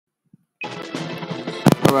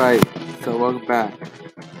Alright, so welcome back.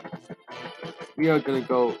 We are gonna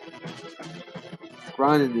go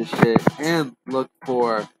grinding this shit and look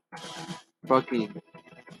for fucking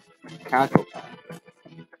Cacklebats.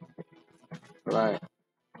 Right.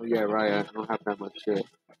 Oh yeah, right, I don't have that much shit.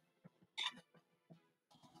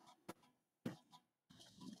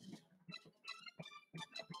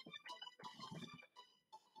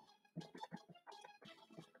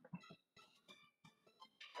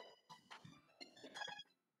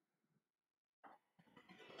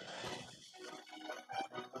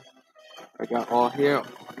 I got all here.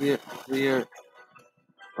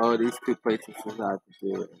 Oh, these two places is I have to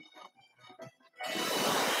do it.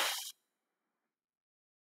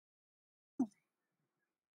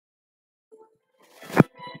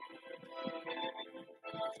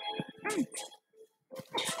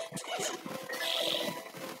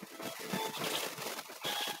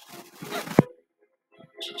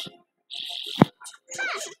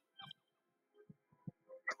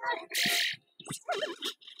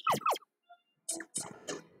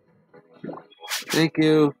 Thank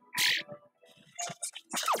you.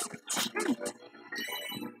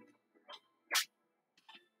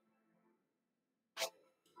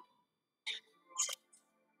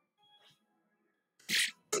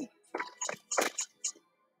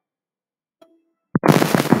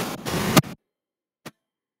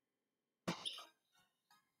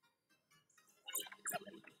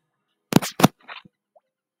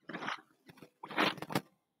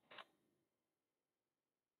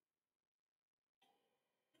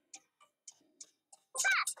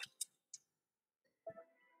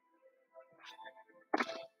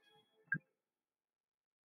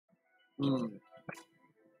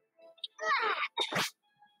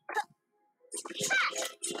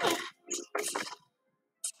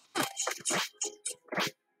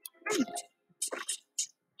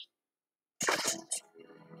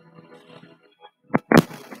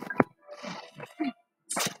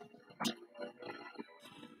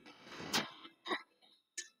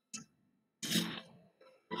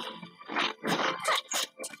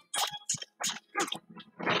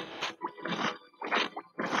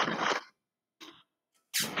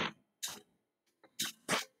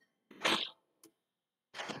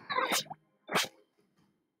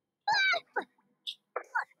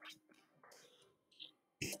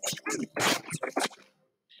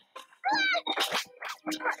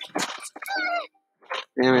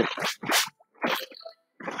 Damn it.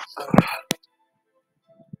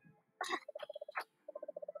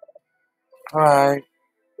 Alright.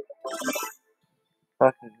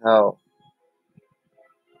 Fucking hell.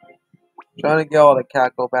 Trying to get all the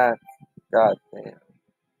Cacklebats. God damn.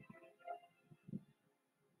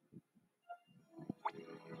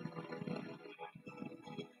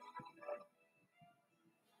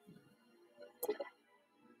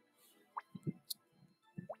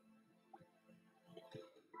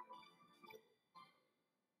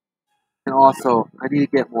 And also, I need to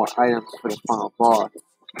get more items for the final boss.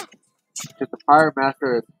 Because the Pirate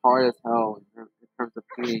Master is hard as hell in terms of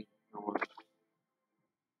beating someone.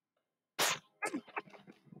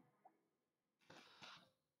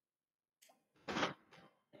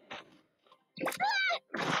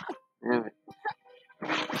 Damn it.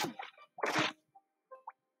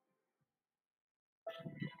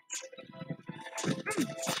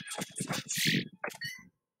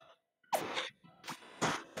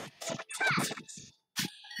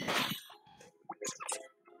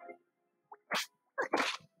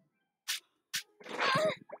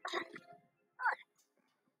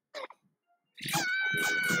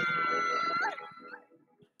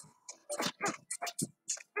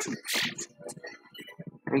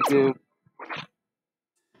 Thank you.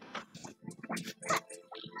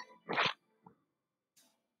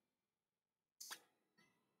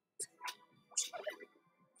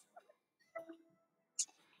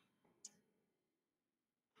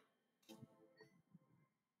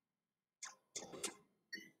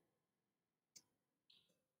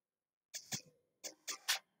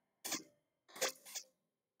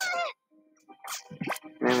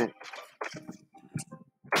 Damn it.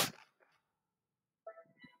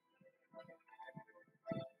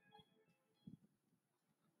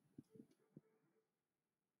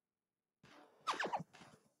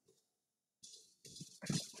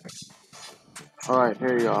 Alright,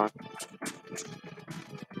 here you are.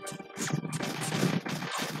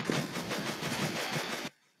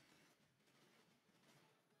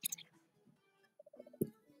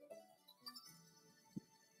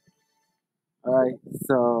 Alright,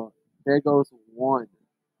 so there goes one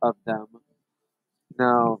of them.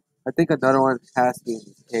 Now, I think another one has to be in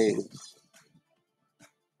this cave.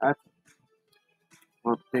 That's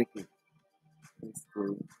what I'm thinking.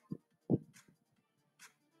 Basically.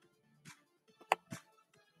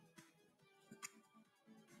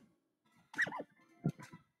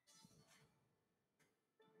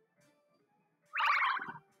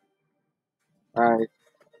 Alright,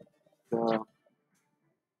 so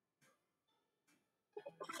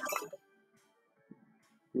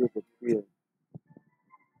see if it's here.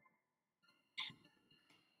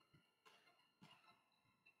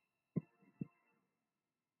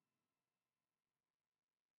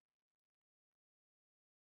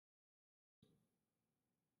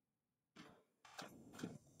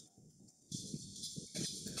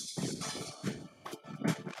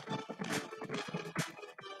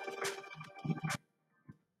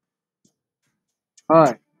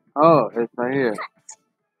 Alright. Oh, it's right here.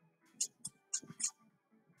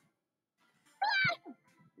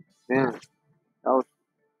 Damn, that was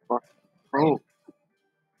fucking cool.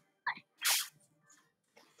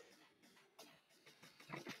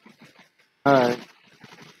 Alright.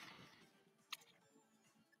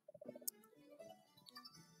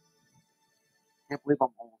 Can't believe I'm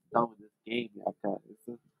almost done with this game yet,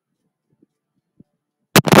 guys.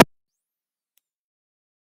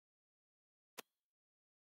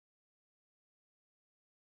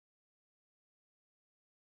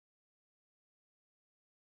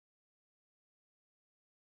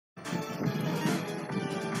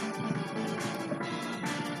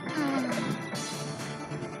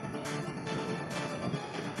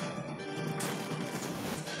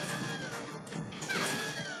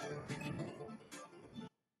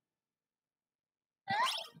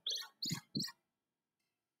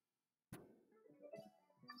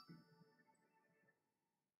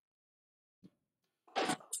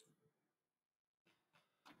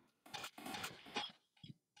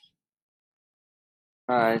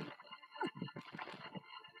 Alright.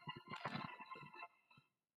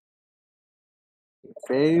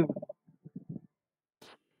 Save.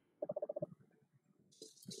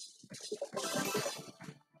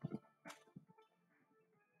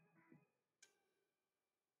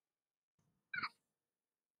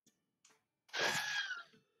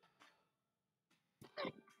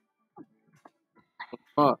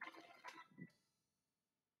 Fuck.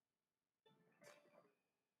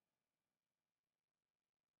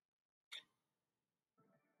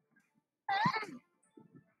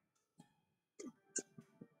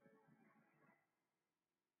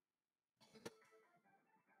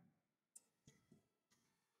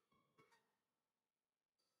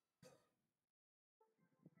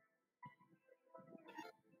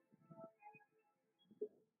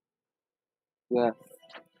 Yes.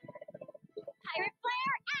 Pirate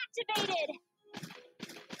Flare activated!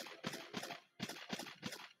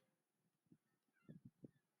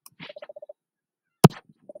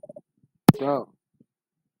 Go.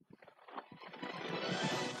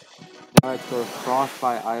 Now it's go to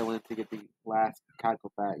Frostbite Island to get the last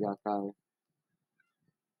Cacklebat, yeah, guys.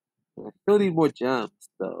 I still need more gems,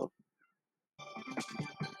 though.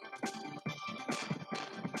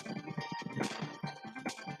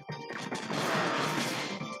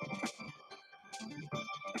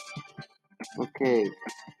 Okay,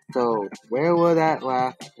 so where will that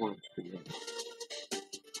last one be?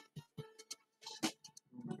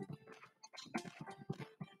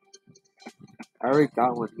 I already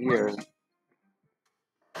got one here.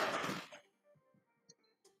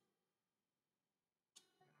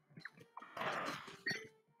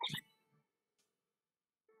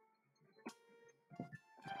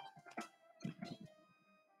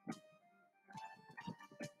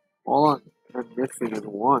 All I'm missing is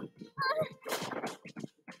one.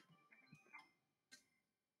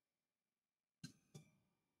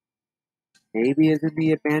 Maybe it's in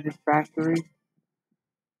the abandoned factory?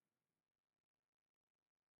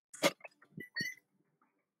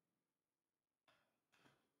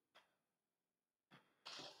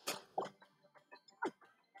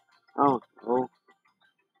 I don't know.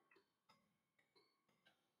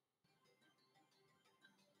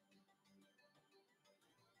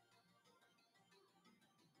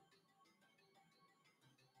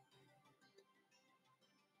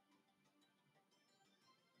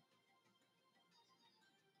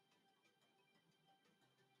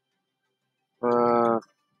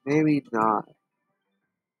 Maybe not.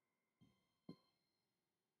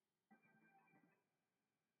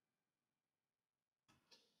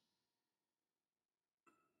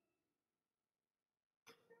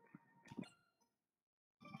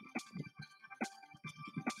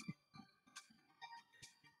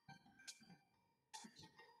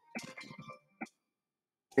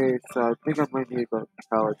 Okay, so I think I might need to go to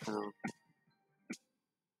Tower Town.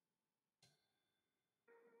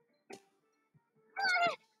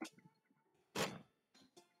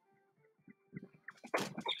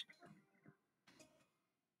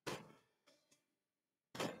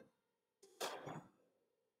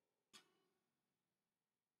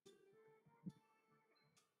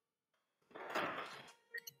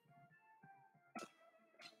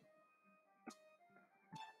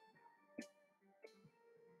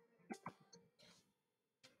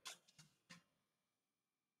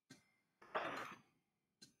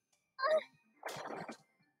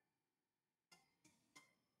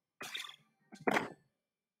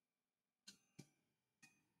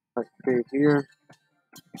 Okay, here.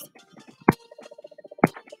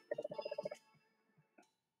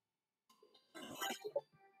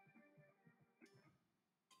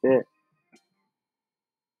 It.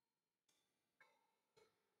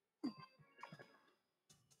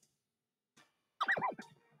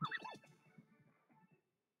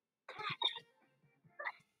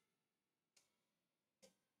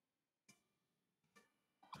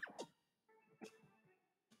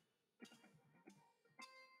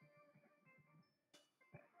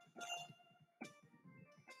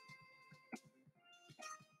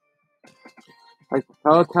 Like,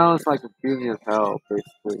 Helltown is like confusing as hell,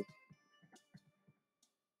 basically.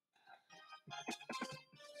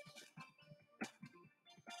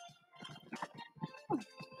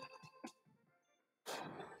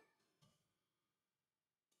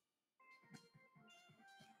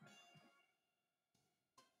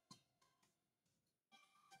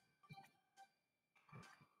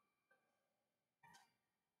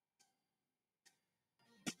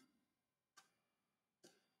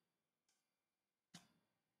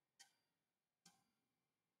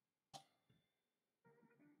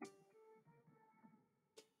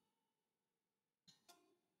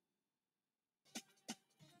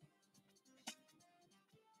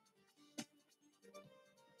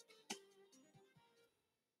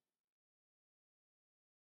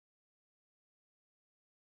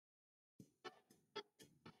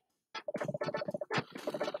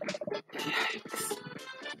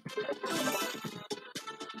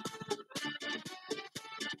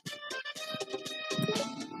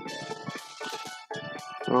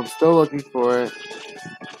 So I'm still looking for it.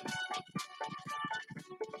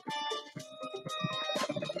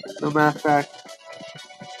 No matter of fact,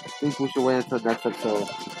 I think we should wait until next episode.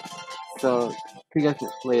 So, see you guys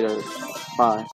later. Bye.